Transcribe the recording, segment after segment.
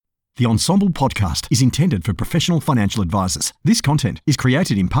The Ensemble podcast is intended for professional financial advisors. This content is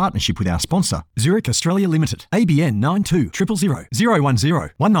created in partnership with our sponsor, Zurich Australia Limited, ABN 92 000 010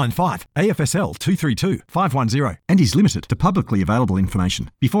 195 AFSL 232 510, and is limited to publicly available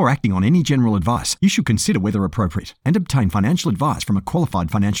information. Before acting on any general advice, you should consider whether appropriate and obtain financial advice from a qualified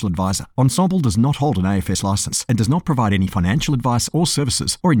financial advisor. Ensemble does not hold an AFS license and does not provide any financial advice or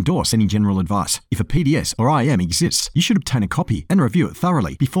services or endorse any general advice. If a PDS or IM exists, you should obtain a copy and review it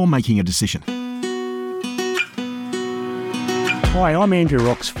thoroughly before making a decision. Hi, I'm Andrew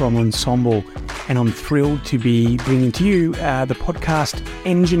Rocks from Ensemble, and I'm thrilled to be bringing to you the podcast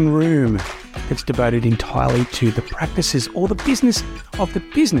Engine Room that's devoted entirely to the practices or the business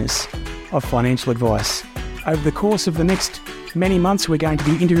of financial advice. Over the course of the next many months, we're going to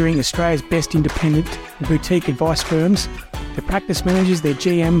be interviewing Australia's best independent and boutique advice firms, their practice managers, their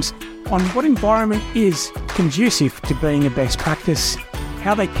GMs, on what environment is conducive to being a best practice,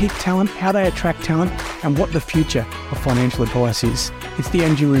 how they keep talent, how they attract talent, and what the future of financial advice is. It's the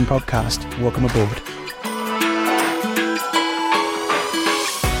Engine Room podcast. Welcome aboard.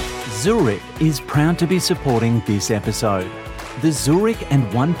 Zurich is proud to be supporting this episode. The Zurich and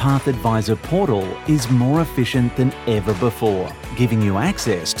OnePath Advisor portal is more efficient than ever before, giving you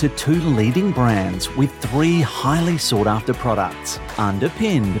access to 2 leading brands with 3 highly sought-after products,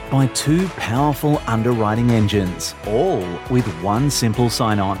 underpinned by 2 powerful underwriting engines, all with 1 simple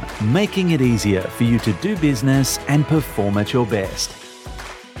sign-on, making it easier for you to do business and perform at your best.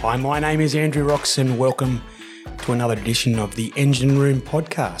 Hi, my name is Andrew Rocks, and welcome to another edition of the Engine Room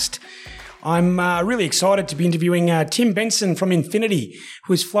podcast. I'm really excited to be interviewing Tim Benson from Infinity,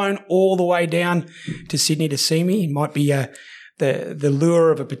 who has flown all the way down to Sydney to see me. It might be the lure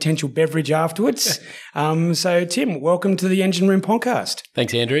of a potential beverage afterwards. So, Tim, welcome to the Engine Room podcast.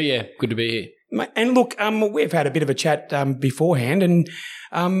 Thanks, Andrew. Yeah, good to be here. And look, we've had a bit of a chat beforehand, and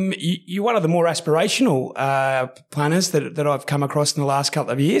you're one of the more aspirational planners that I've come across in the last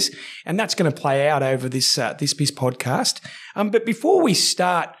couple of years, and that's going to play out over this podcast. But before we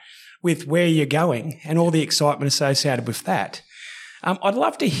start with where you're going and all the excitement associated with that, I'd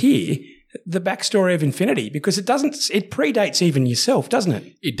love to hear the backstory of Infinity, because it predates even yourself, doesn't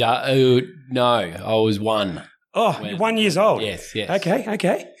it? It does. No, I was 1. Oh, you're 1 year old. Yes.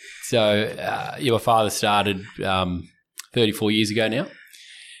 Okay. So, my father started 34 years ago now,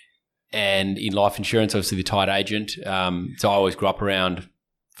 and in life insurance, obviously the tied agent. So I always grew up around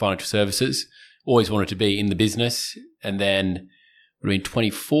financial services, always wanted to be in the business, and then would have been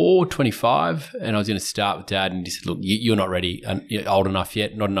 24, 25, and I was going to start with Dad, and he said, look, you're not ready, you're old enough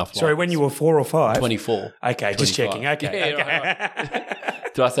yet, not enough. Sorry, when you were 4 or 5? 24. Okay, 25. just checking. Okay.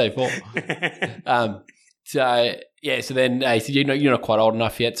 Right. Did I say 4? So then he said, you're not quite old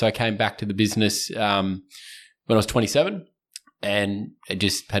enough yet, so I came back to the business when I was 27, and I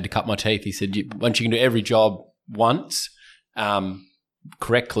just had to cut my teeth. He said, once you can do every job once,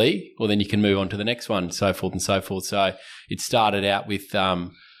 correctly, well, then you can move on to the next one, so forth and so forth. So it started out with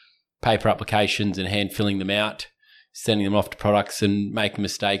paper applications and hand filling them out, sending them off to products and making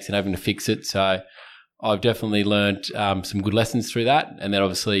mistakes and having to fix it. So I've definitely learned some good lessons through that, and then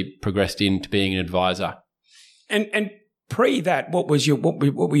obviously progressed into being an advisor. And pre that, what were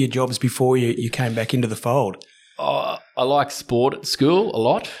your jobs before you came back into the fold? I liked sport at school a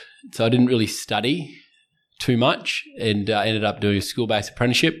lot, so I didn't really study too much, and ended up doing a school-based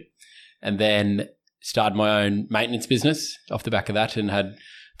apprenticeship, and then started my own maintenance business off the back of that, and had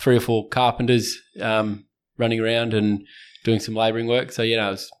 3 or 4 carpenters running around and doing some labouring work. So,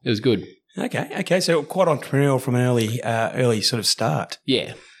 it was good. Okay. So quite entrepreneurial from an early sort of start.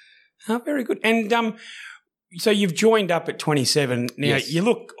 Yeah. Oh, very good. And so you've joined up at 27. Now, Yes. You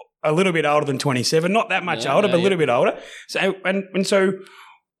look a little bit older than 27, not that much older, but a little bit older. So and so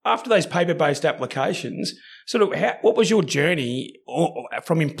after those paper-based applications, sort of what was your journey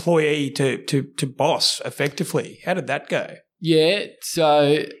from employee to boss effectively? How did that go? Yeah,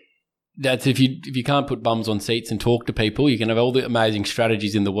 so that's if you can't put bums on seats and talk to people, you can have all the amazing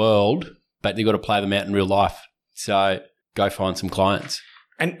strategies in the world, but you've got to play them out in real life. So go find some clients.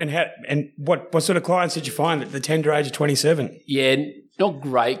 And what sort of clients did you find at the tender age of 27? Yeah, not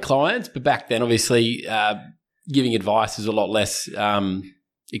great clients, but back then obviously giving advice is a lot less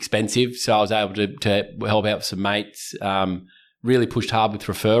expensive. So I was able to help out with some mates, really pushed hard with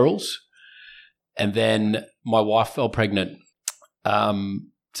referrals. And then my wife fell pregnant.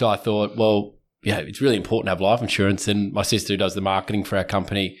 So I thought, well, it's really important to have life insurance. And my sister, who does the marketing for our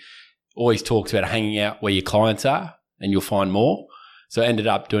company, always talks about hanging out where your clients are and you'll find more. So I ended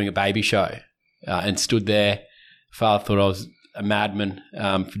up doing a baby show and stood there. Father thought I was a madman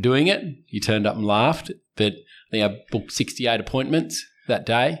for doing it. He turned up and laughed. But I think I booked 68 appointments that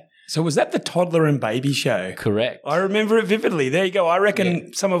day. So was that the toddler and baby show? Correct. I remember it vividly. There you go. I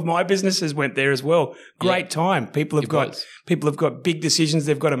reckon some of my businesses went there as well. Great time. People have got big decisions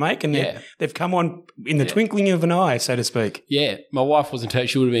they've got to make, and they've come on in the twinkling of an eye, so to speak. Yeah. My wife wasn't hurt.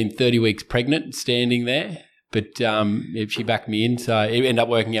 She would have been 30 weeks pregnant standing there, but she backed me in. So it ended up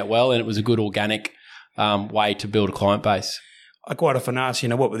working out well, and it was a good organic way to build a client base. I quite often ask,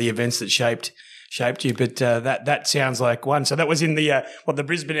 what were the events that shaped you, but that sounds like one. So that was in the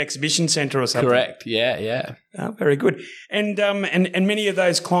Brisbane Exhibition Centre or something. Correct. Yeah. Oh, very good. And many of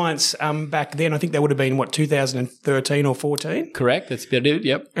those clients back then, I think they would have been 2013 or 14. Correct. That's about it.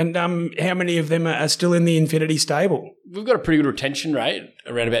 Yep. And how many of them are still in the Infinity stable? We've got a pretty good retention rate,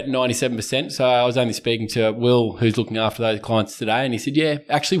 around about 97%. So I was only speaking to Will, who's looking after those clients today, and he said, yeah,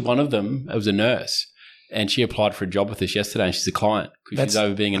 actually one of them, it was a nurse. And she applied for a job with us yesterday, and she's a client because she's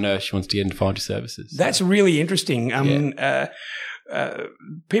over being a nurse. She wants to get into financial services. So. That's really interesting.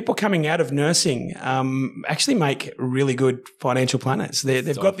 People coming out of nursing actually make really good financial planners.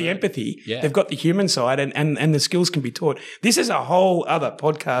 They've got the empathy, they've got the human side, and the skills can be taught. This is a whole other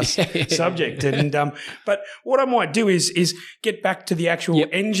podcast subject. But what I might do is get back to the actual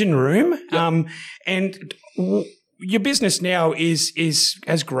engine room and. Your business now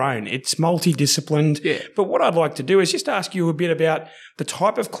has grown. It's multidisciplined. Yeah. But what I'd like to do is just ask you a bit about the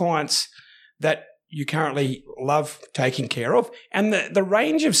type of clients that you currently love taking care of and the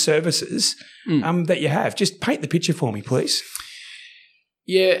range of services that you have. Just paint the picture for me, please.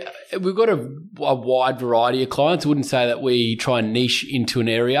 Yeah, we've got a wide variety of clients. I wouldn't say that we try and niche into an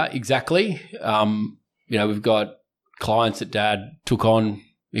area exactly. We've got clients that Dad took on.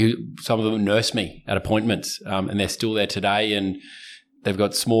 Some of them nurse me at appointments, and they're still there today, and they've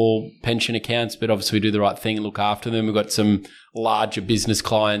got small pension accounts, but obviously we do the right thing and look after them. We've got some larger business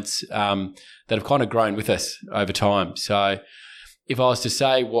clients that have kind of grown with us over time. So if I was to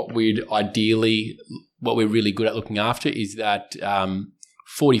say what we're really good at looking after is that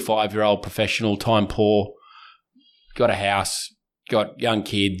 45-year-old professional, time poor, got a house, got young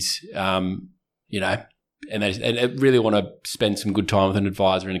kids, and they really want to spend some good time with an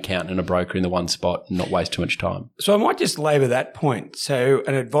advisor, an accountant and a broker in the one spot and not waste too much time. So I might just labour that point. So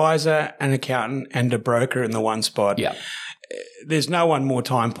an advisor, an accountant and a broker in the one spot. Yeah. There's no one more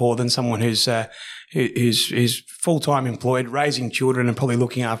time poor than someone who's full-time employed, raising children and probably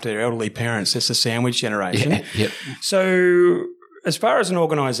looking after their elderly parents. That's the sandwich generation. Yeah. Yep. So as far as an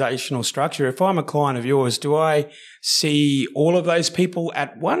organisational structure, if I'm a client of yours, do I see all of those people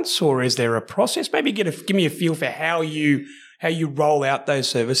at once, or is there a process? Maybe give me a feel for how you roll out those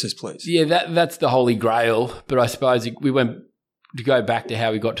services, please. Yeah, that's the holy grail. But I suppose we went to go back to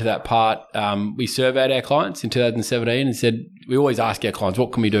how we got to that part. We surveyed our clients in 2017 and said, we always ask our clients,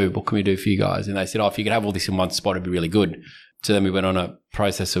 what can we do? What can we do for you guys? And they said, if you could have all this in one spot, it'd be really good. So then we went on a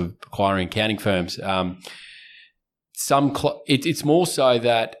process of acquiring accounting firms. It's more so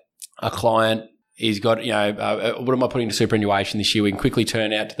that a client is got, what am I putting to superannuation this year? We can quickly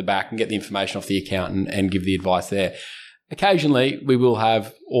turn out to the back and get the information off the accountant and give the advice there. Occasionally, we will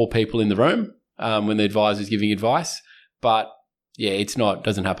have all people in the room when the advisor is giving advice, but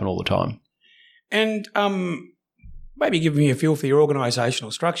doesn't happen all the time. And maybe give me a feel for your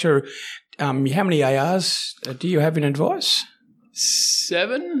organisational structure. How many ARs do you have in advice?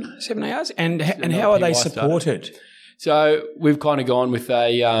 7. 7 ARs, and how are they supported? So we've kind of gone with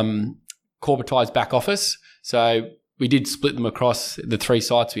a corporatised back office. So we did split them across the 3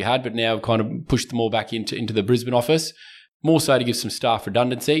 sites we had, but now we've kind of pushed them all back into the Brisbane office, more so to give some staff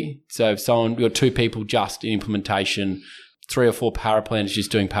redundancy. So if we've got 2 people just in implementation, 3 or 4 paraplanners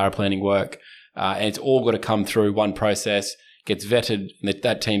just doing paraplanning work, and it's all got to come through one process, gets vetted, and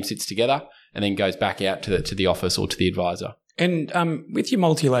that team sits together and then goes back out to the office or to the advisor. And with your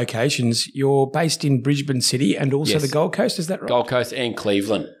multi-locations, you're based in Brisbane City and also the Gold Coast, is that right? Gold Coast and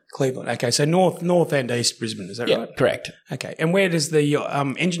Cleveland. Okay. So north and east Brisbane, is that right? Yeah, correct. Okay. And where does the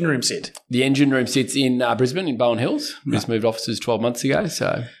engine room sit? The engine room sits in Brisbane, in Bowen Hills. We just moved offices 12 months ago,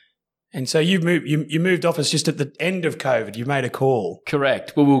 so... And so you moved office just at the end of COVID. You made a call.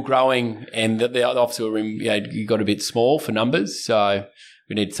 Correct. Well, we were growing and the office we were in got a bit small for numbers, so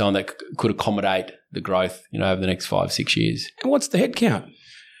we needed someone that could accommodate the growth, over the next 5-6 years. And what's the headcount?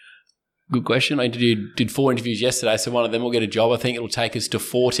 Good question. I did 4 interviews yesterday, so one of them will get a job. I think it'll take us to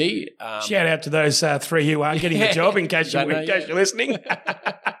 40. Shout out to those 3 who aren't getting a job in case you're listening.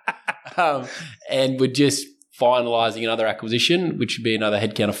 And we're just finalising another acquisition, which would be another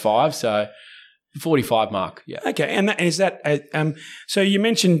headcount of 5. So 45 mark, yeah. Okay, and is that so you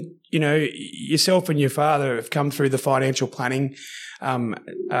mentioned, yourself and your father have come through the financial planning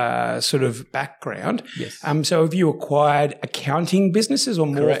sort of background. Yes. So have you acquired accounting businesses or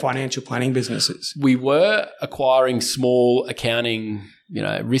more Correct. financial planning businesses? We were acquiring small accounting,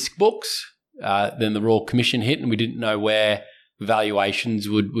 risk books. Then the Royal Commission hit and we didn't know where valuations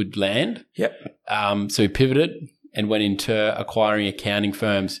would land. Yep. So we pivoted and went into acquiring accounting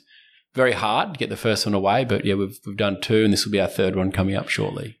firms. Very hard to get the first one away, but yeah, we've done 2 and this will be our 3rd one coming up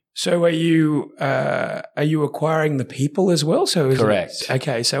shortly. So are you acquiring the people as well? So Correct.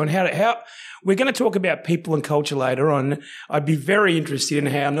 Okay. So and how we're going to talk about people and culture later on. I'd be very interested in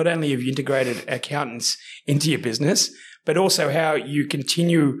how not only have you integrated accountants into your business, but also how you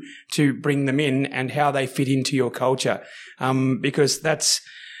continue to bring them in and how they fit into your culture, because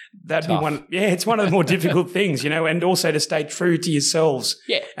that'd be one. Yeah, it's one of the more difficult things, and also to stay true to yourselves,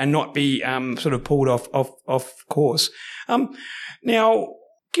 and not be sort of pulled off course. Now,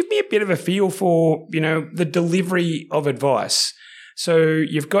 give me a bit of a feel for the delivery of advice. So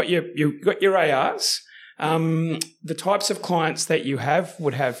you've got your ARs. The types of clients that you have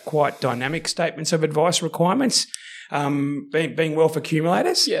would have quite dynamic statements of advice requirements. Being wealth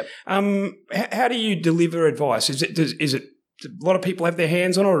accumulators. Yep. How do you deliver advice? Is it a lot of people have their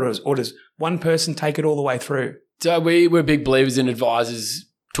hands on it, or does one person take it all the way through? So we're big believers in advisors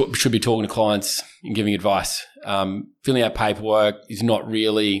should be talking to clients and giving advice. Filling out paperwork is not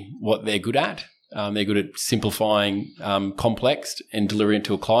really what they're good at. They're good at simplifying complex and delivering it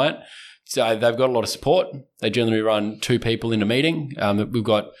to a client. So they've got a lot of support. They generally run 2 people in a meeting. We've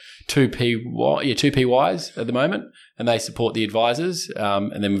got 2 PYs at the moment, and they support the advisors.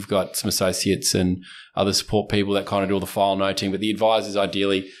 And then we've got some associates and other support people that kind of do all the file noting. But the advisors,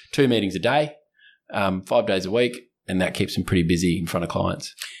 ideally, 2 meetings a day, 5 days a week, and that keeps them pretty busy in front of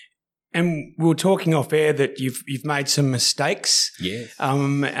clients. And we were talking off air that you've made some mistakes, yes,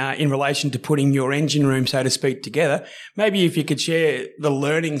 in relation to putting your engine room, so to speak, together. Maybe if you could share the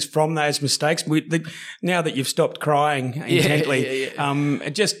learnings from those mistakes. Now that you've stopped crying intently,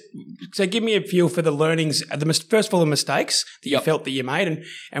 just so give me a feel for the learnings. First of all, the mistakes that you felt that you made,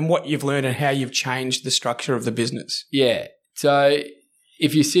 and what you've learned and how you've changed the structure of the business. Yeah. So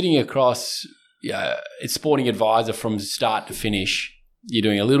if you're sitting across, it's sporting advisor from start to finish. You're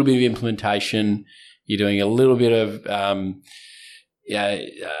doing a little bit of implementation. You're doing a little bit of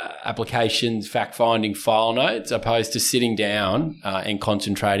applications, fact-finding, file notes, opposed to sitting down and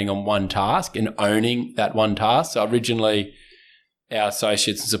concentrating on one task and owning that one task. So originally, our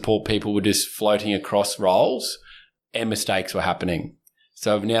associates and support people were just floating across roles and mistakes were happening.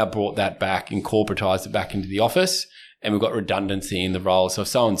 So we've now brought that back and corporatized it back into the office, and we've got redundancy in the role. So if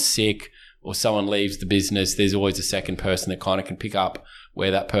someone's sick or someone leaves the business, there's always a second person that kind of can pick up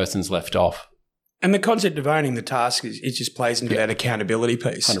where that person's left off. And the concept of owning the task, it just plays into that accountability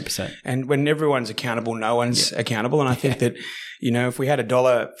piece. 100%. And when everyone's accountable, no one's accountable. And I think that, if we had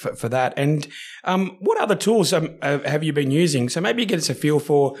 $1 for that. And what other tools have you been using? So maybe you get us a feel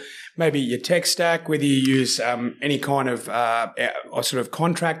for maybe your tech stack, whether you use any kind of sort of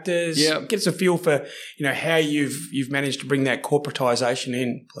contractors. Yeah. Get us a feel for, how you've managed to bring that corporatization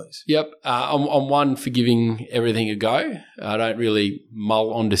in, please. Yep. I'm one for giving everything a go. I don't really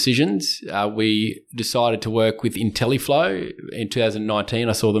mull on decisions. We decided to work with IntelliFlow in 2019.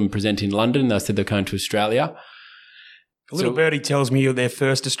 I saw them present in London. They said they're going to Australia. A little birdie tells me you're their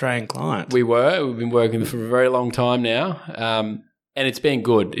first Australian client. We've been working for a very long time now. And it's been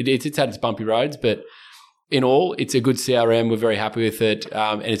good. It's had its bumpy roads, but in all, it's a good CRM. We're very happy with it.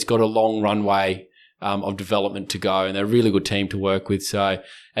 And it's got a long runway of development to go. And they're a really good team to work with. So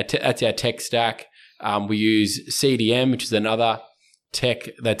that's our tech stack. We use CDM, which is another tech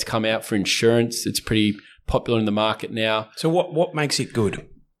that's come out for insurance. It's pretty popular in the market now. So what makes it good?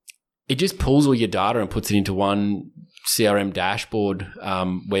 It just pulls all your data and puts it into one CRM dashboard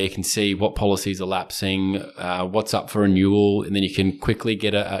where you can see what policies are lapsing, what's up for renewal, and then you can quickly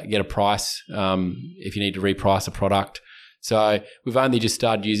get a price if you need to reprice a product. So we've only just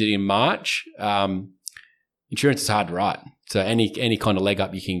started using it in March. Insurance is hard to write, so any kind of leg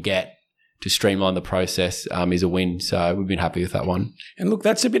up you can get to streamline the process is a win. So we've been happy with that one. And look,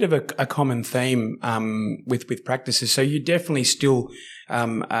 that's a bit of a common theme with practices. So you definitely still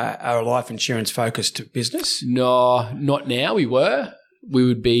are a life insurance focused business? No, not now. We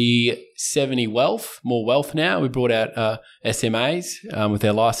would be 70 more wealth now. We brought out SMAs with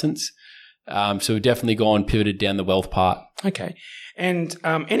our license. So we've definitely pivoted down the wealth part. Okay. And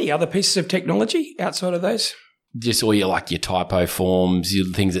any other pieces of technology outside of those? Just all your typo forms, your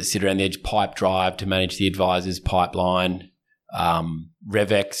things that sit around the edge, Pipe Drive to manage the advisor's pipeline,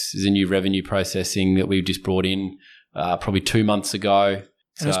 RevX is a new revenue processing that we've just brought in probably 2 months ago.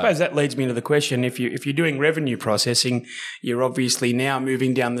 And I suppose that leads me to the question: if you're doing revenue processing, you're obviously now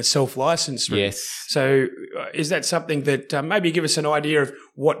moving down the self-license route. Yes. So, is that something that maybe give us an idea of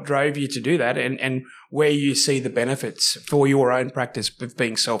what drove you to do that, and where you see the benefits for your own practice of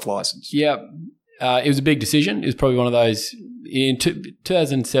being self-licensed? Yeah, it was a big decision. It was probably one of those in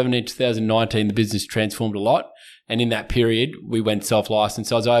 2017, 2019. The business transformed a lot, and in that period, we went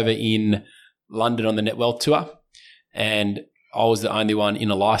self-licensed. I was over in London on the Net Wealth tour, and I was the only one in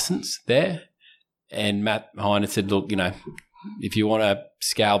a license there. And Matt Heine said, look, if you want to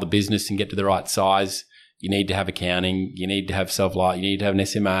scale the business and get to the right size, you need to have accounting, you need to have self-license, you need to have an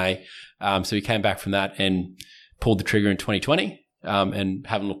SMA. So we came back from that and pulled the trigger in 2020 and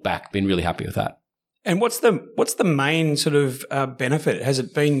haven't looked back, been really happy with that. And what's the main sort of benefit? Has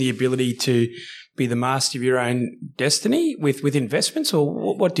it been the ability to be the master of your own destiny with investments, or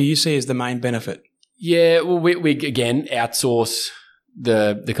what do you see as the main benefit? Yeah, well, we again outsource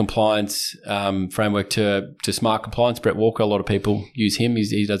the compliance framework to Smart Compliance. Brett Walker, a lot of people use him.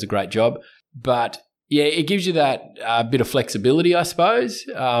 He does a great job. But yeah, it gives you that bit of flexibility, I suppose,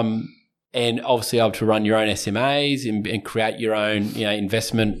 and obviously able to run your own SMAs and create your own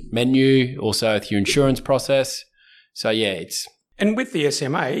investment menu, also with your insurance process. So yeah, it's. And with the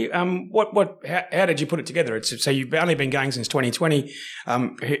SMA, how did you put it together? So you've only been going since 2020.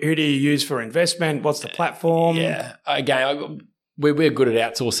 Who do you use for investment? What's the platform? Yeah, again, we're good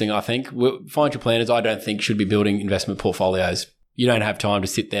at outsourcing, I think. Financial planners, I don't think, should be building investment portfolios. You don't have time to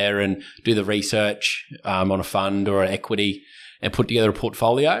sit there and do the research on a fund or an equity and put together a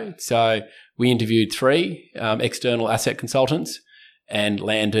portfolio. So we interviewed 3 external asset consultants and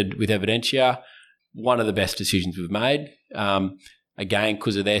landed with Evidentia. One of the best decisions we've made. Again,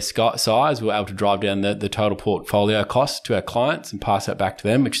 because of their size, we were able to drive down the total portfolio cost to our clients and pass that back to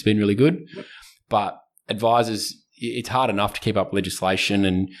them, which has been really good. But advisors, it's hard enough to keep up legislation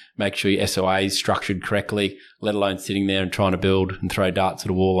and make sure your SOA is structured correctly, let alone sitting there and trying to build and throw darts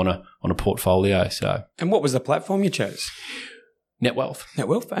at a wall on a portfolio. So, and what was the platform you chose? Net Wealth. Net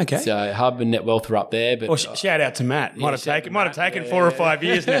Wealth, okay. So Hub and Net Wealth are up there. But shout out to Matt. Might have taken 4 or 5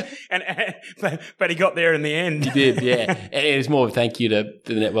 years now, but he got there in the end. He did, yeah. And it was more of a thank you to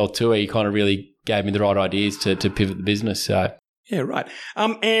the Net Wealth tour. He kind of really gave me the right ideas to pivot the business. So yeah, right.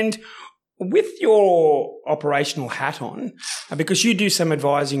 And with your operational hat on, because you do some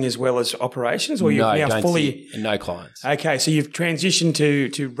advising as well as operations, or you've now fully no clients. Okay, so you've transitioned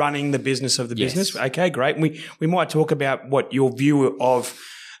to running the business of the business. Okay, great. And we might talk about what your view of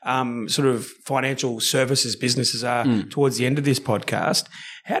sort of financial services businesses are towards the end of this podcast.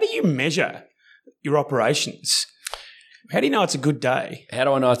 How do you measure your operations? How do you know it's a good day? How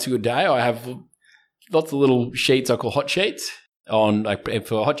do I know it's a good day? I have lots of little sheets I call hot sheets.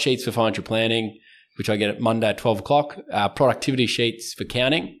 For hot sheets for financial planning, which I get at Monday at 12 o'clock, productivity sheets for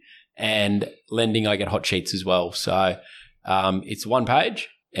counting, and lending I get hot sheets as well. So it's 1 page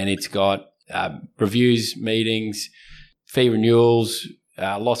and it's got reviews, meetings, fee renewals,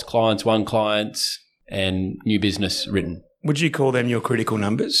 lost clients, won clients, and new business written. Would you call them your critical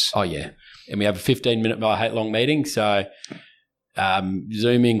numbers? Oh, yeah. And we have a 15-minute, I hate long meeting, so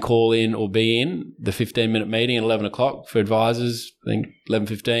Zoom in, call in, or be in the 15-minute meeting at 11 o'clock for advisors, I think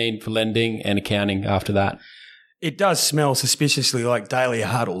 11:15 for lending, and accounting after that. It does smell suspiciously like daily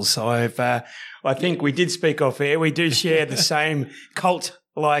huddles. I think we did speak off air. We do share the same cult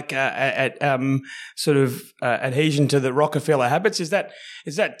adhesion to the Rockefeller habits. Is that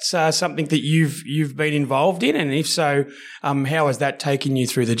something that you've been involved in, and if so, how has that taken you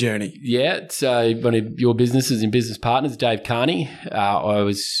through the journey? Yeah, so one of your businesses and business partners, Dave Carney.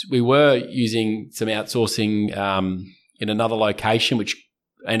 We were using some outsourcing in another location, which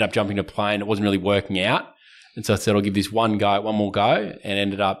ended up jumping a plane. It wasn't really working out, and so I said I'll give this one more go, and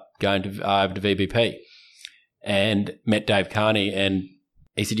ended up going over to VBP and met Dave Carney and.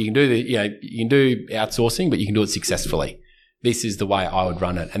 He said, you can do outsourcing, but you can do it successfully. This is the way I would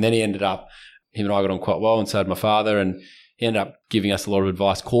run it. And then him and I got on quite well, and so did my father, and he ended up giving us a lot of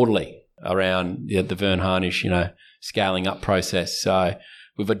advice quarterly around the Vern Harnish, scaling up process. So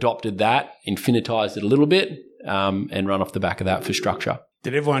we've adopted that, infinitized it a little bit, and run off the back of that for structure.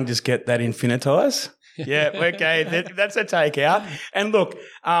 Did everyone just get that infinitize? Yeah, okay, that's a takeout. And look,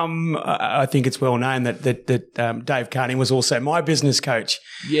 I think it's well known that Dave Carney was also my business coach,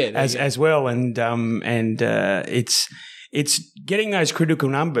 as well. And it's getting those critical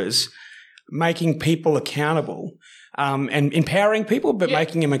numbers, making people accountable, and empowering people, but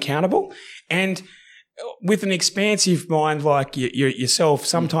making them accountable. And with an expansive mind like yourself,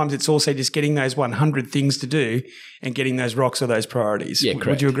 sometimes it's also just getting those 100 things to do and getting those rocks or those priorities. Yeah, correct.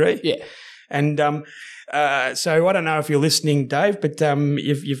 Would you agree? Yeah. And so I don't know if you're listening, Dave, but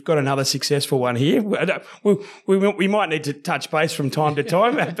you've got another successful one here. We might need to touch base from time to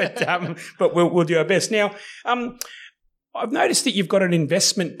time, but we'll do our best. Now, I've noticed that you've got an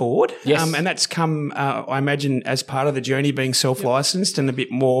investment board, yes. And that's come, I imagine, as part of the journey being self-licensed and a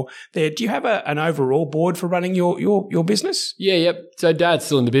bit more there. Do you have an overall board for running your business? Yeah, yep. So Dad's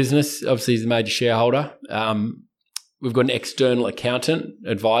still in the business. Obviously, he's the major shareholder. We've got an external accountant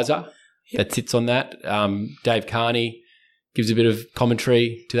advisor that sits on that. Dave Carney gives a bit of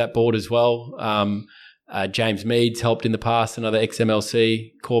commentary to that board as well. James Mead's helped in the past, another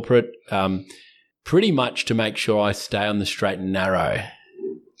ex-MLC corporate. Pretty much to make sure I stay on the straight and narrow.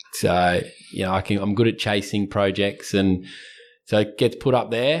 So, I'm good at chasing projects, and so it gets put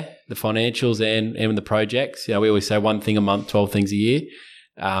up there, the financials and the projects. We always say one thing a month, 12 things a year,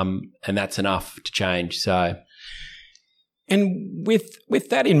 and that's enough to change. So, and with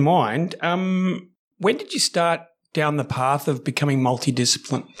that in mind, when did you start down the path of becoming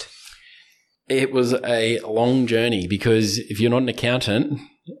multidisciplined? It was a long journey, because if you're not an accountant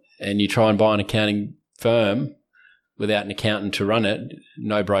and you try and buy an accounting firm without an accountant to run it,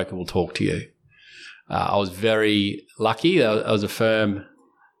 no broker will talk to you. I was very lucky. There was a firm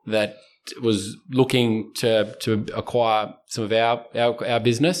that was looking to acquire some of our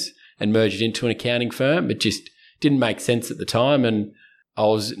business and merge it into an accounting firm. It just didn't make sense at the time, and I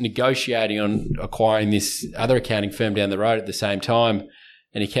was negotiating on acquiring this other accounting firm down the road at the same time,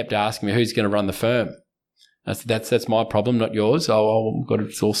 and he kept asking me, who's going to run the firm? I said, that's my problem, not yours. I've got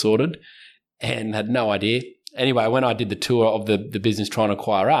it all sorted, and had no idea. Anyway, when I did the tour of the business trying to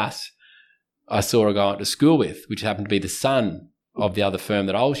acquire us, I saw a guy I went to school with, which happened to be the son of the other firm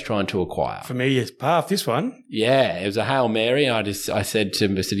that I was trying to acquire. Familiar path, this one. Yeah, it was a Hail Mary. And I said to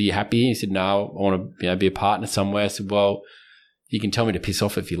him, are you happy? He said, no, I want to be a partner somewhere. I said, well, you can tell me to piss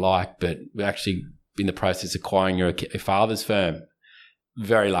off if you like, but we're actually in the process of acquiring your father's firm.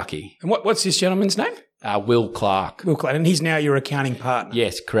 Very lucky. And what's this gentleman's name? Will Clark. Will Clark, and he's now your accounting partner.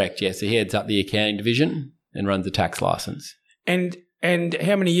 Yes, correct. Yes, so he heads up the accounting division and runs the tax license. And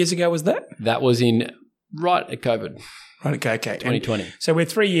how many years ago was that? That was right at COVID. Right, okay. 2020. And so we're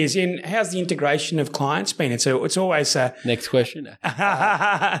 3 years in. How's the integration of clients been? It's always next question.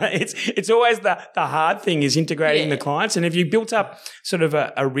 It's always the hard thing is integrating the clients. And have you built up sort of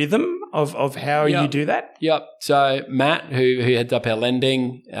a rhythm of how you do that? Yep. So Matt, who heads up our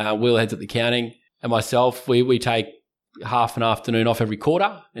lending, Will heads up the accounting, and myself, we take half an afternoon off every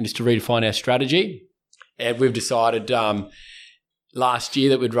quarter and just to redefine our strategy. And we've decided last year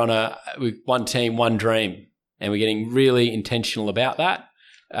that we'd run one team, one dream. And we're getting really intentional about that.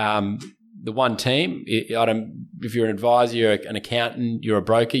 The one team, if you're an advisor, you're an accountant, you're a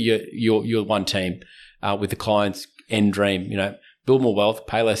broker, you're one team with the client's end dream. Build more wealth,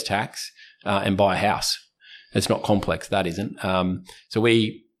 pay less tax, and buy a house. It's not complex, that isn't. I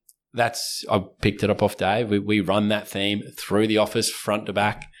picked it up off Dave. We run that theme through the office, front to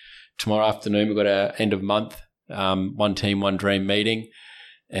back. Tomorrow afternoon, we've got our end of month, one team, one dream meeting.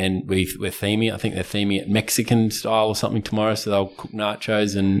 And we're theming, I think they're theming it Mexican style or something tomorrow. So they'll cook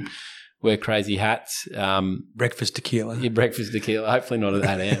nachos and wear crazy hats. Breakfast tequila. Yeah, breakfast tequila. Hopefully not at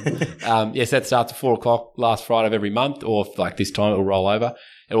that end. Yes, that starts at 4:00 last Friday of every month, or like this time it'll roll over.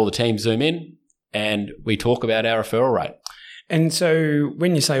 And all the teams zoom in and we talk about our referral rate. And so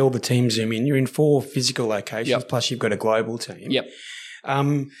when you say all the teams zoom in, you're in 4 physical locations, plus you've got a global team. Yep.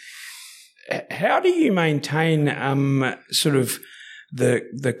 How do you maintain sort of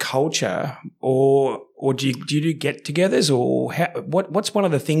the culture, or do you do get-togethers, or what's one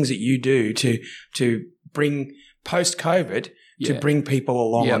of the things that you do to bring post-COVID to bring people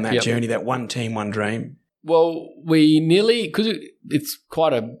along on that journey, that one team, one dream? Well, we nearly, because it's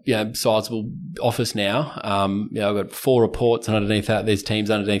quite a sizable office now. I've got 4 reports, and underneath that, there's teams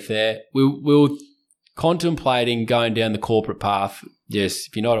underneath there. We were contemplating going down the corporate path. Yes,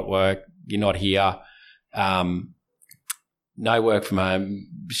 if you're not at work, you're not here. No work from home,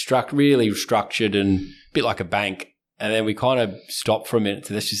 really structured and a bit like a bank. And then we kind of stopped for a minute.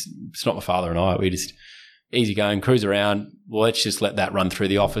 So it's not my father and I. We just easy going, cruise around. Well, let's just let that run through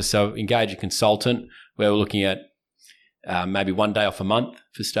the office. So engage a consultant where we're looking at maybe 1 day off a month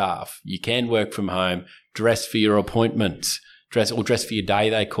for staff. You can work from home, dress for your appointments, dress for your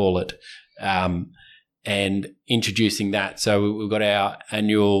day, they call it, and introducing that. So we've got our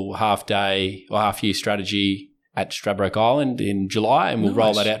annual half-year strategy at Stradbroke Island in July, and we'll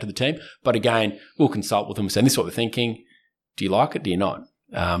roll that out to the team. But again, we'll consult with them saying, this is what we're thinking. Do you like it? Do you not?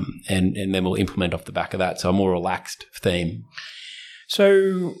 and then we'll implement off the back of that. So a more relaxed theme.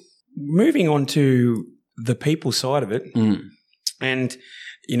 So moving on to the people side of it, and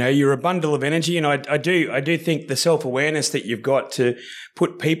you're a bundle of energy, and I do think the self-awareness that you've got to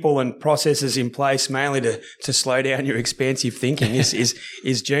put people and processes in place mainly to slow down your expansive thinking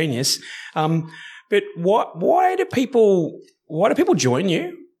is genius. But why do people join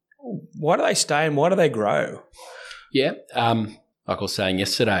you? Why do they stay and why do they grow? Yeah. Like I was saying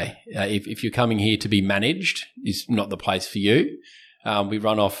yesterday, if you're coming here to be managed, is not the place for you. We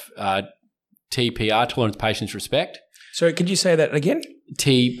run off TPR, Tolerance, Patience, Respect. So could you say that again?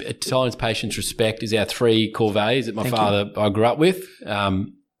 Tolerance, Patience, Respect is our 3 core values that I grew up with.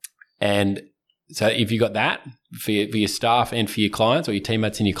 And so if you got that for your staff and for your clients or your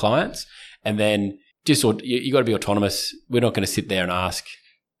teammates and your clients, and then you got to be autonomous. We're not going to sit there and ask,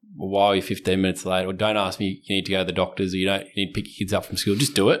 well, why are you 15 minutes late? Or don't ask me, you need to go to the doctors, or you need to pick your kids up from school.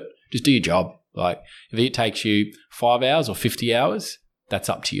 Just do it. Just do your job. Like if it takes you 5 hours or 50 hours, that's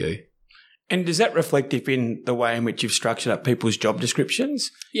up to you. And does that reflect in the way in which you've structured up people's job descriptions?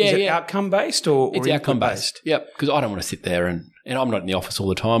 Yeah, Is it outcome-based or it's outcome-based? Yep, because I don't want to sit there and I'm not in the office all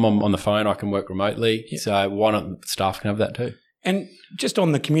the time. I'm on the phone. I can work remotely. Yep. So why not staff can have that too? And just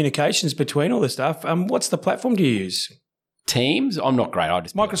on the communications between all the stuff, what's the platform do you use? Teams? I'm not great. I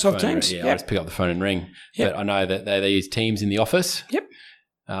just Microsoft Teams? I just pick up the phone and ring. Yep. But I know that they use Teams in the office. Yep.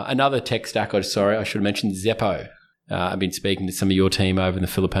 Another tech stack, I should have mentioned Xeppo. I've been speaking to some of your team over in the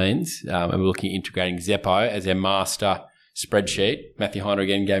Philippines, and we're looking at integrating Xeppo as our master spreadsheet. Matthew Heiner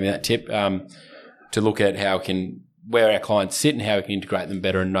again gave me that tip to look at where our clients sit and how we can integrate them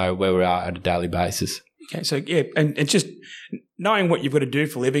better and know where we are at a daily basis. Okay, so and it's just knowing what you've got to do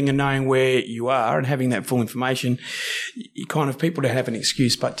for a living and knowing where you are and having that full information, people don't have an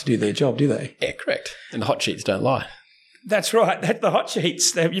excuse but to do their job, do they? Yeah, correct. And the hot sheets don't lie. That's right. The hot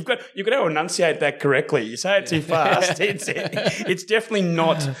sheets. You've got to enunciate that correctly. You say it too fast. It's definitely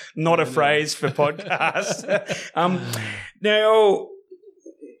not a phrase for podcasts. Now,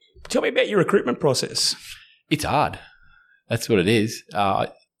 tell me about your recruitment process. It's hard. That's what it is.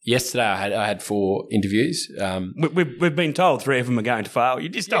 Yesterday, I had 4 interviews. We've been told 3 of them are going to fail. You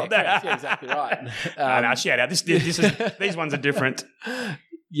just told that. Yeah, exactly right. No, shout out. These ones are different.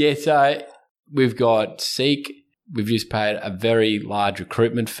 Yeah, so we've got Seek. We've just paid a very large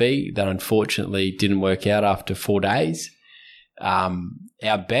recruitment fee that unfortunately didn't work out after 4 days.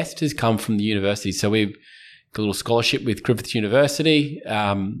 Our best has come from the university. So we've got a little scholarship with Griffith University.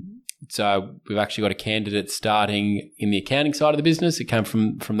 So we've actually got a candidate starting in the accounting side of the business. It came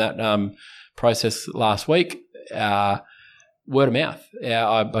from that process last week. Word of mouth.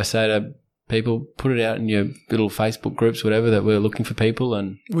 I say to people, put it out in your little Facebook groups, whatever, that we're looking for people.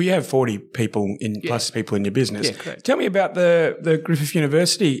 And well, you have 40 people plus people in your business. Yeah, correct. Tell me about the Griffith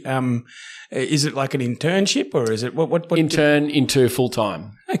University. Is it like an internship or is it what intern into full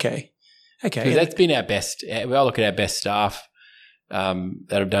time? Okay. That's been our best. I look at our best staff that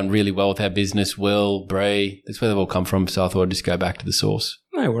have done really well with our business. Will, Bree, that's where they've all come from. So I thought I'd just go back to the source.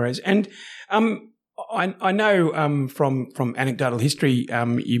 No worries. And I know from anecdotal history,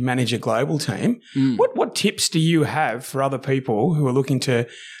 you manage a global team. What tips do you have for other people who are looking to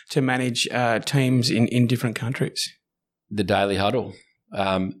manage teams in different countries? The daily huddle.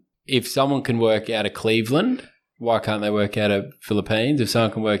 If someone can work out of Cleveland, why can't they work out of Philippines? If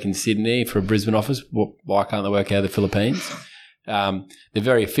someone can work in Sydney for a Brisbane office, why can't they work out of the Philippines? They're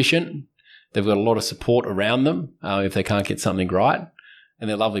very efficient. They've got a lot of support around them if they can't get something right. And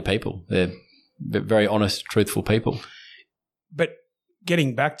they're lovely people. They're very honest, truthful people. But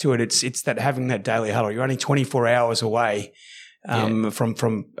getting back to it, it's that having that daily huddle. You're only 24 hours away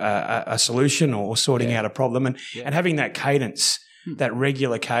from a solution or sorting out a problem. And having that cadence, that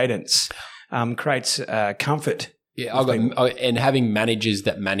regular cadence creates comfort. Yeah, and having managers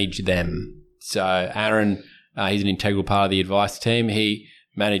that manage them. So Aaron, he's an integral part of the advice team. He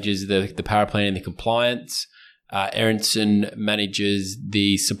manages the paraplanning and the compliance. Aronson manages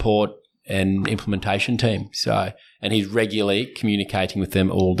the support and implementation team. So, and he's regularly communicating with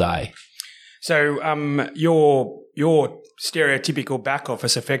them all day. So, your stereotypical back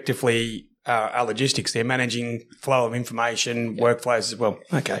office effectively are logistics. They're managing flow of information, workflows as well.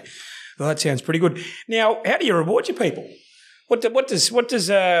 Okay, well that sounds pretty good. Now, how do you reward your people? What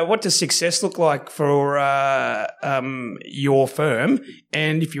does success look like for your firm?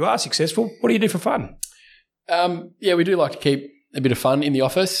 And if you are successful, what do you do for fun? We do like to keep a bit of fun in the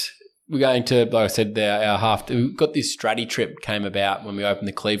office. We're going to, like I said, we've got this strategy trip came about when we opened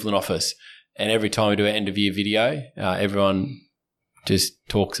the Cleveland office, and every time we do an end of year video, everyone just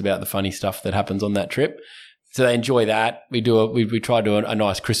talks about the funny stuff that happens on that trip. So they enjoy that. We try to do a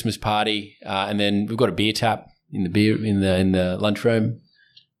nice Christmas party, and then we've got a beer tap in the lunchroom.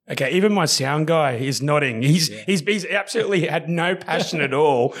 Okay, even my sound guy is nodding. He's absolutely had no passion at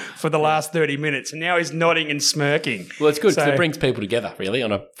all for the last 30 minutes, and now he's nodding and smirking. Well, it's good because it brings people together, really.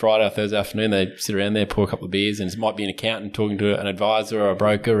 On a Friday or Thursday afternoon, they sit around there, pour a couple of beers, and it might be an accountant talking to an advisor or a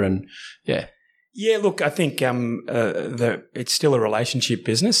broker, and yeah. Yeah, look, I think it's still a relationship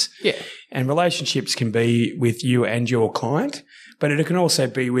business. Yeah. And relationships can be with you and your client, but it can also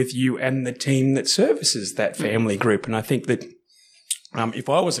be with you and the team that services that family group. And I think that if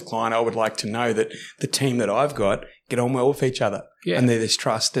I was a client, I would like to know that the team that I've got get on well with each other. Yeah. And there's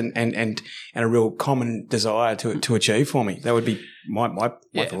trust and a real common desire to achieve for me. That would be my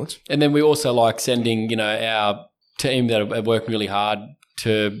thoughts. And then we also like sending, our team that are working really hard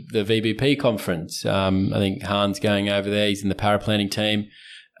to the VBP conference. I think Han's going over there. He's in the paraplanning team.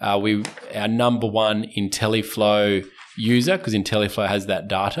 Our number one IntelliFlow user, because IntelliFlow has that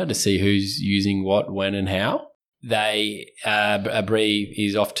data to see who's using what, when, and how. Bree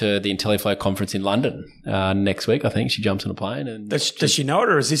is off to the IntelliFlow conference in London next week. I think she jumps on a plane. And does she know it,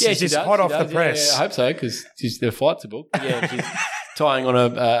 or is this hot off the press? Yeah, I hope so, because the flights are booked. Yeah, she's tying on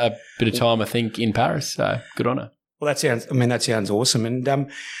a bit of time, I think, in Paris. So good on her. Well, that sounds awesome. And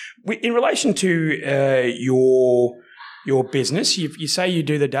in relation to your business, you say you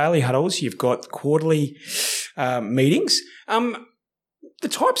do the daily huddles. You've got quarterly meetings. The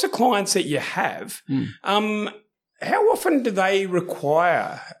types of clients that you have, how often do they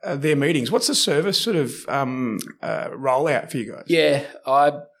require their meetings? What's the service sort of rollout for you guys? Yeah,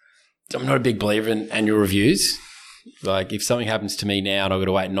 I'm not a big believer in annual reviews. Like if something happens to me now and I've got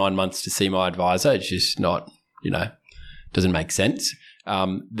to wait 9 months to see my advisor, it's just not, doesn't make sense.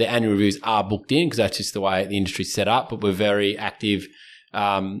 The annual reviews are booked in because that's just the way the industry's set up, but we're very active.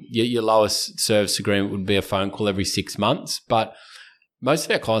 Your lowest service agreement would be a phone call every 6 months, but most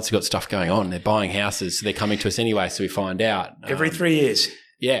of our clients have got stuff going on. They're buying houses, so they're coming to us anyway, so we find out. Every 3 years.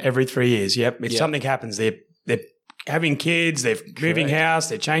 Yeah. Every 3 years, yep. If something happens, they're having kids, they're moving house,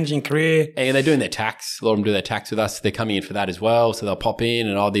 they're changing career. And they're doing their tax. A lot of them do their tax with us. They're coming in for that as well, so they'll pop in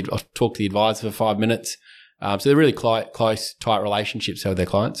and I'll talk to the advisor for 5 minutes. So they're really close, tight relationships with their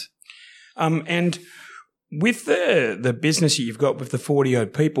clients. And with the business that you've got with the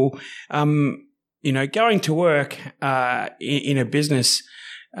 40-odd people, going to work in a business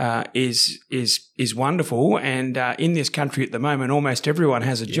is wonderful. And in this country at the moment, almost everyone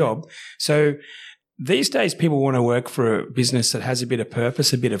has a job. So these days, people want to work for a business that has a bit of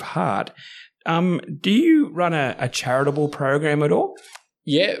purpose, a bit of heart. Do you run a charitable program at all?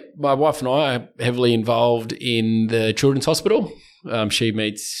 Yeah, my wife and I are heavily involved in the Children's Hospital. She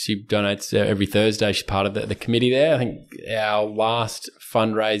donates every Thursday. She's part of the committee there. I think our last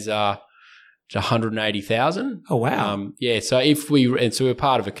fundraiser was 180,000. Oh wow! So we're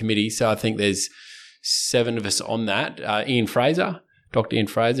part of a committee. So I think there's 7 of us on that. Dr. Ian Fraser, who came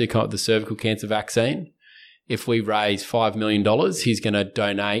up with the cervical cancer vaccine. If we raise $5 million, he's going to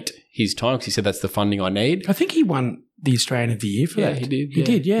donate his time because he said that's the funding I need. I think he won the Australian of the Year for that. He did. He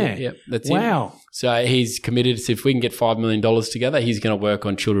did, yeah. Yeah, that's wow. Him. So he's committed to, if we can get $5 million together, he's going to work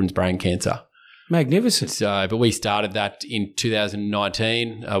on children's brain cancer. Magnificent. So, but we started that in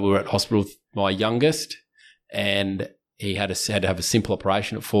 2019. We were at hospital with my youngest, and he had to have a simple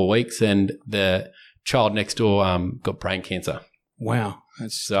operation at 4 weeks, and the child next door got brain cancer. Wow,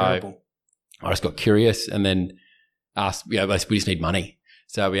 that's terrible. I just got curious and then asked, we just need money.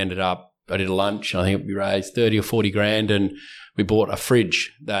 So we ended up, I did a lunch. I think we raised 30 or 40 grand, and we bought a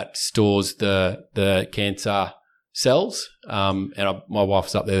fridge that stores the cancer cells. And my wife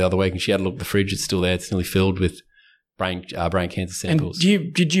was up there the other week and she had a look at the fridge. It's still there. It's nearly filled with brain cancer samples.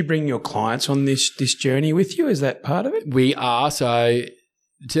 And did you bring your clients on this journey with you? Is that part of it? We are. So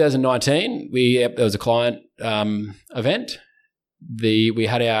 2019, there was a client event. We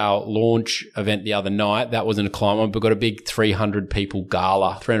had our launch event the other night. That wasn't a client one, but got a big 350 people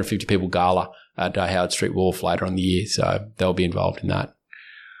gala at Howard Street Wharf later on in the year. So they'll be involved in that.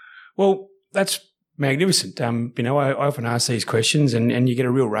 Well, that's magnificent. I often ask these questions and you get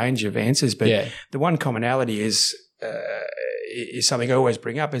a real range of answers, but the one commonality is something I always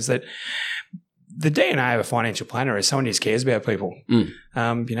bring up is that the DNA of a financial planner is someone who just cares about people.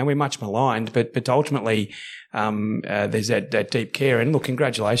 We're much maligned, but ultimately there's that deep care. And look,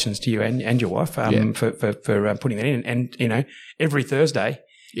 congratulations to you and your wife for putting that in. And every Thursday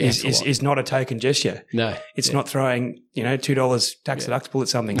is not a token gesture. No, it's not throwing $2 tax deductible at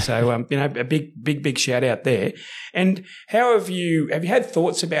something. So a big shout out there. And how have you had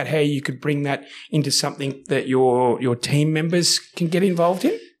thoughts about how you could bring that into something that your team members can get involved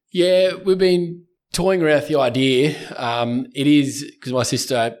in? Yeah, we've been toying around with the idea. It is because my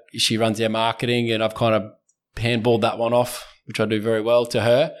sister, she runs our marketing, and I've kind of handballed that one off, which I do very well, to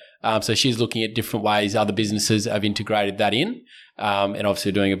her. So she's looking at different ways other businesses have integrated that in, and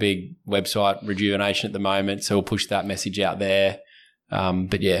obviously doing a big website rejuvenation at the moment. So we'll push that message out there.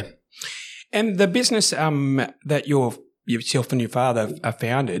 But yeah. And the business that yourself and your father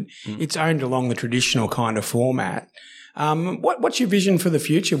founded, it's owned along the traditional kind of format. What's your vision for the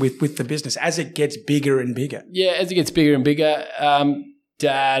future with the business as it gets bigger and bigger? Yeah, as it gets bigger and bigger,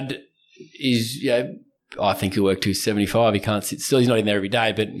 Dad is, I think he'll work till he's 75. He can't sit still. He's not in there every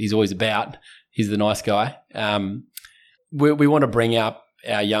day, but he's always about. He's the nice guy. We want to bring up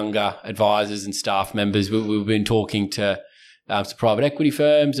our younger advisors and staff members. We've been talking to some private equity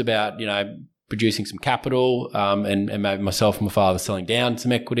firms about, producing some capital, and maybe myself and my father selling down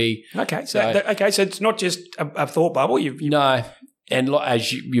some equity. Okay, so it's not just a thought bubble. No, and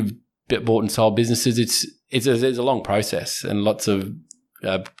as you've bought and sold businesses, it's a long process and lots of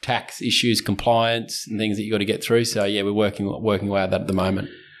tax issues, compliance, and things that you got to get through. So yeah, we're working away at that at the moment.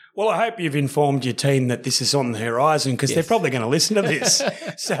 Well, I hope you've informed your team that this is on the horizon, because they're probably going to listen to this.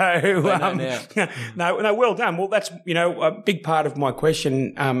 So, no, well done. Well, that's, a big part of my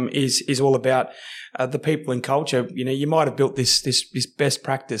question is all about the people and culture. You might have built this best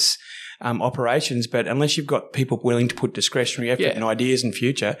practice operations, but unless you've got people willing to put discretionary effort and ideas in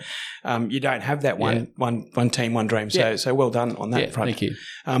future, you don't have that one team, one dream. So well done on that front. Thank you.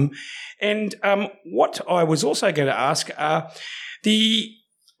 And what I was also going to ask,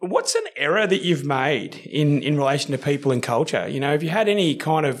 what's an error that you've made in relation to people and culture? Have you had any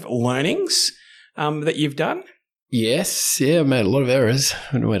kind of learnings that you've done? Yes. Yeah, I've made a lot of errors.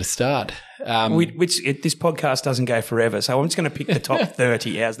 I don't know where to start. This podcast doesn't go forever, so I'm just going to pick the top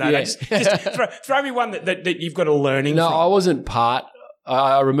 30 hours. Just throw me one that you've got a learning from. I wasn't part.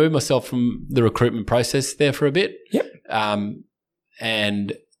 I removed myself from the recruitment process there for a bit. Yep.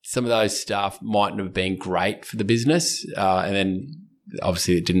 And some of those staff mightn't have been great for the business, and then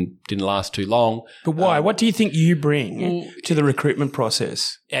obviously it didn't last too long. But why? What do you think you bring to the recruitment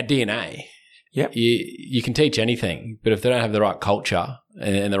process? Our DNA. Yep. You can teach anything, but if they don't have the right culture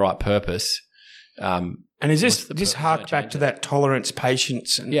and the right purpose. And is this hark back to that tolerance,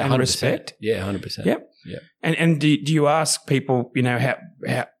 patience, and respect? Yeah, 100%. Yep. Yeah. And do you ask people,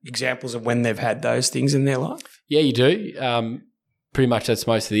 how examples of when they've had those things in their life? Yeah, you do. Pretty much that's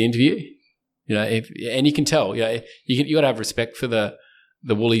most of the interview. And you can tell. You got to have respect for the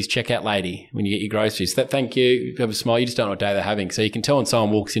Woolies checkout lady when you get your groceries. Thank you. Have a smile. You just don't know what day they're having. So you can tell when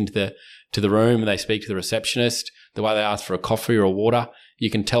someone walks into the room and they speak to the receptionist, the way they ask for a coffee or a water, you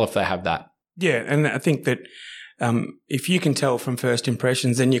can tell if they have that. Yeah, and I think that if you can tell from first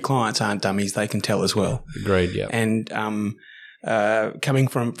impressions, then your clients aren't dummies. They can tell as well. Agreed. Yeah. And coming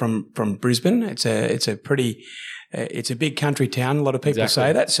from Brisbane, it's a pretty. It's a big country town. A lot of people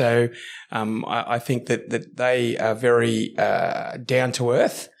say that. So I think that they are very down to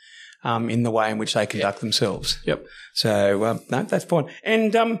earth in the way in which they conduct themselves. Yep. So no, that's fine.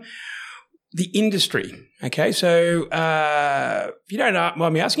 And the industry. Okay. So if you don't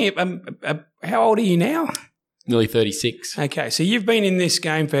mind me asking, how old are you now? Nearly 36. Okay, so you've been in this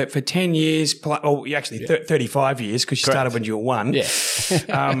game for 10 years, you actually 35 years, because you started when you were 1. Yeah.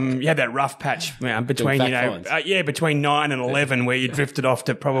 You had that rough patch between, between 9 and 11 where you drifted off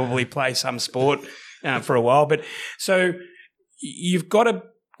to probably play some sport for a while. But so you've got a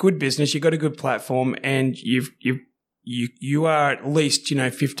good business, you've got a good platform, and you are at least,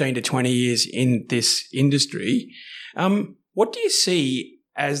 15 to 20 years in this industry. What do you see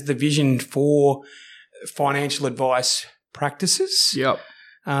as the vision for financial advice practices? Yep.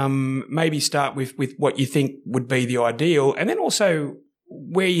 Maybe start with what you think would be the ideal, and then also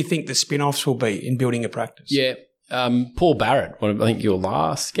where you think the spin-offs will be in building a practice. Yeah. Paul Barrett, I think your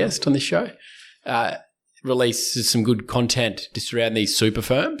last guest on this show, releases some good content just around these super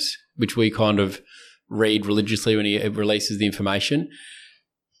firms, which we kind of read religiously when he releases the information.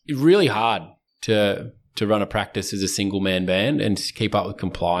 It's really hard to run a practice as a single-man band and to keep up with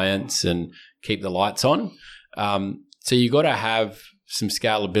compliance and keep the lights on. So you got to have some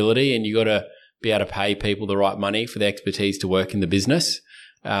scalability, and you got to be able to pay people the right money for the expertise to work in the business.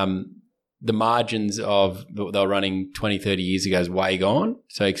 The margins of they were running 20, 30 years ago is way gone.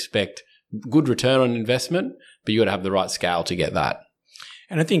 So expect good return on investment, but you got to have the right scale to get that.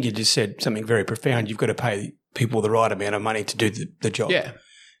 And I think you just said something very profound. You've got to pay people the right amount of money to do the job. Yeah.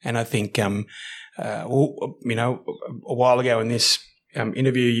 And I think, a while ago in this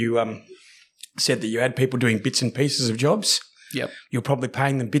interview, you said that you had people doing bits and pieces of jobs. Yep. You're probably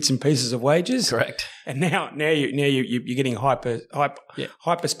paying them bits and pieces of wages. Correct. And now you're getting hyper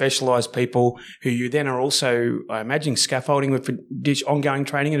specialised people who you then are also, I imagine, scaffolding with ongoing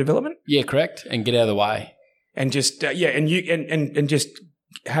training and development. Yeah, correct. And get out of the way. And just and just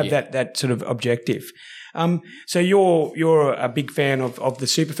have that sort of objective. So you're a big fan of the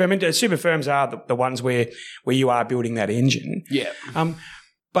super firm, and super firms are the ones where you are building that engine. Yeah.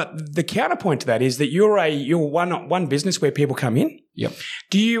 But the counterpoint to that is that you're one business where people come in. Yep.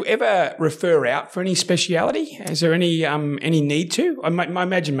 Do you ever refer out for any speciality? Is there any need to? I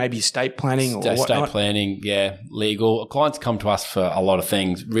imagine maybe estate planning or whatnot. Estate planning, yeah, legal. Clients come to us for a lot of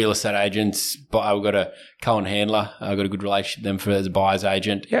things. Real estate agents, but we've got a Cohen handler. I've got a good relationship with them as a buyer's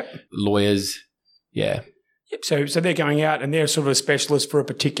agent. Yep. Lawyers, yeah. Yep. So they're going out and they're sort of a specialist for a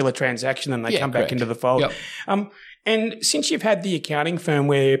particular transaction, and they come back into the fold. Yep. And since you've had the accounting firm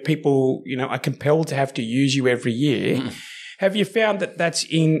where people, are compelled to have to use you every year, have you found that that's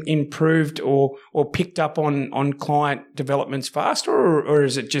improved or picked up on client developments faster, or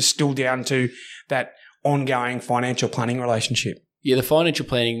is it just still down to that ongoing financial planning relationship? Yeah, the financial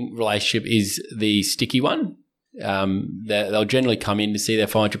planning relationship is the sticky one. They'll generally come in to see their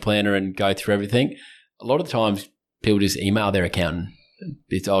financial planner and go through everything. A lot of the times people just email their accountant.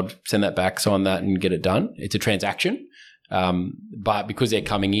 I'll send that back, sign that, and get it done. It's a transaction. But because they're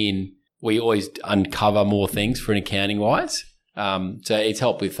coming in, we always uncover more things for an accounting-wise. So it's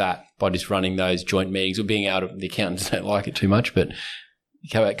helped with that by just running those joint meetings or being out of the accountants don't like it too much, but you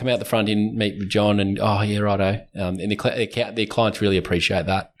come out the front end, meet with John, and righto. And the clients really appreciate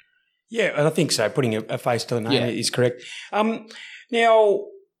that. Yeah, I think so. Putting a face to the name is correct. Now,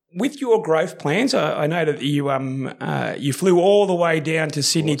 with your growth plans, I know that you flew all the way down to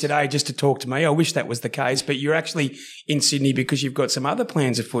Sydney today just to talk to me. I wish that was the case, but you're actually in Sydney because you've got some other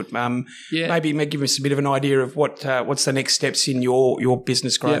plans afoot. Maybe give us a bit of an idea of what's the next steps in your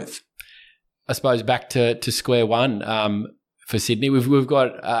business growth. Yeah. I suppose back to square one for Sydney. We've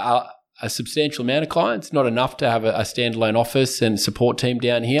got a substantial amount of clients, not enough to have a standalone office and support team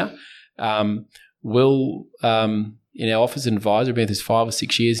down here. In our office advisor, been with us 5 or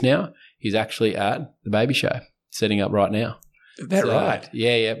 6 years now. He's actually at the baby show, setting up right now. Is that right?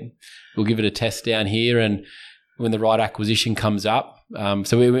 Yeah. We'll give it a test down here, and when the right acquisition comes up.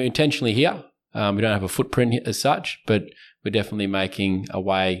 So we're intentionally here. We don't have a footprint as such, but we're definitely making a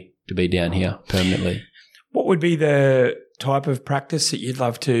way to be down here permanently. What would be the type of practice that you'd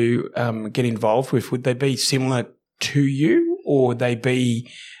love to get involved with? Would they be similar to you, or would they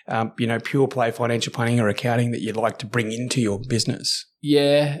be pure play financial planning or accounting that you'd like to bring into your business?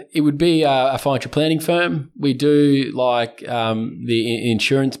 Yeah, it would be a financial planning firm. We do like the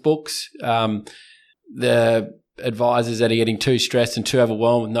insurance books. The advisors that are getting too stressed and too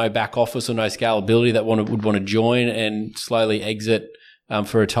overwhelmed with no back office or no scalability that would want to join and slowly exit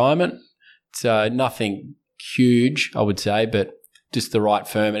for retirement. So nothing huge, I would say, but just the right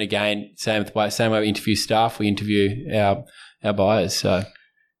firm. And again, same way we interview staff, we interview our buyers. So.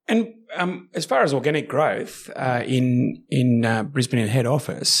 And as far as organic growth in Brisbane and head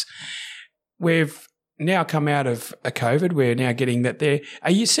office, we've now come out of a COVID. We're now getting that there.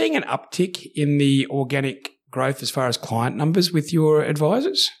 Are you seeing an uptick in the organic growth as far as client numbers with your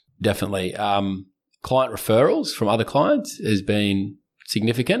advisors? Definitely. Client referrals from other clients has been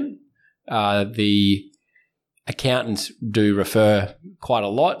significant. The accountants do refer quite a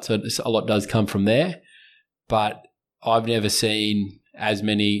lot, so a lot does come from there. But I've never seen as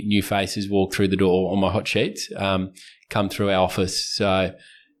many new faces walk through the door on my hot sheets come through our office. So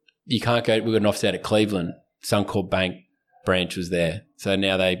you can't go – we've got an office out at Cleveland. Suncorp Bank branch was there. So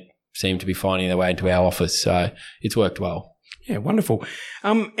now they seem to be finding their way into our office. So it's worked well. Yeah, wonderful.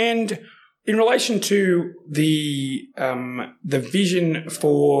 And in relation to the vision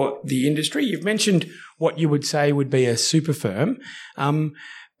for the industry, you've mentioned what you would say would be a super firm.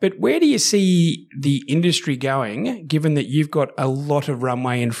 But where do you see the industry going, given that you've got a lot of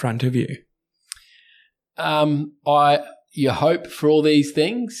runway in front of you? You hope for all these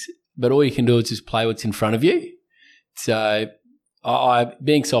things, but all you can do is just play what's in front of you. So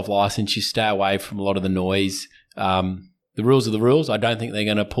being self-licensed, you stay away from a lot of the noise. The rules are the rules. I don't think they're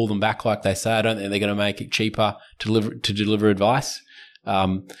going to pull them back like they say. I don't think they're going to make it cheaper to deliver advice.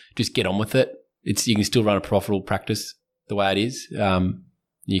 Just get on with it. You can still run a profitable practice the way it is.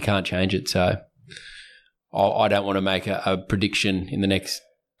 You can't change it. So I don't want to make a prediction in the next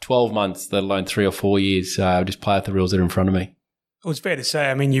 12 months, let alone 3 or 4 years. So I'll just play with the rules that are in front of me. Well, it's fair to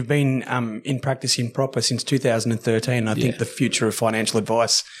say, I mean, you've been in practice in proper since 2013. I think the future of financial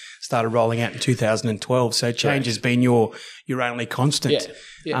advice started rolling out in 2012. So change has been your only constant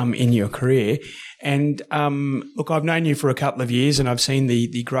in your career. And look, I've known you for a couple of years, and I've seen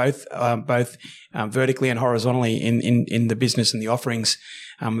the growth both vertically and horizontally in the business and the offerings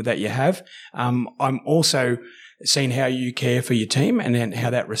that you have. I'm also seeing how you care for your team and how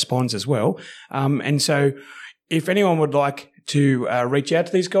that responds as well. And so if anyone would like to reach out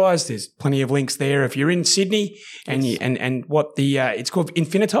to these guys, there's plenty of links there. If you're in Sydney and and what the it's called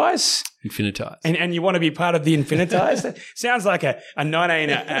Infinitize. And you want to be part of the Infinitize. That sounds like a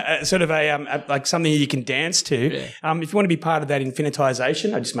sort of a like something you can dance to. Yeah. If you want to be part of that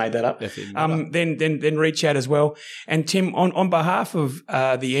Infinitization, I just made that up. Then reach out as well. And Tim, on behalf of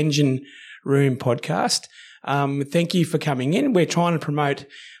the Engine Room podcast, thank you for coming in. We're trying to promote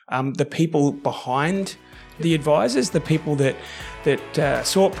the people behind the advisors, the people that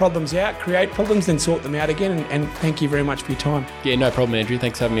sort problems out, create problems, then sort them out again. And thank you very much for your time. Yeah, no problem, Andrew.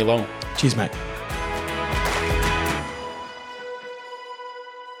 Thanks for having me along. Cheers, mate.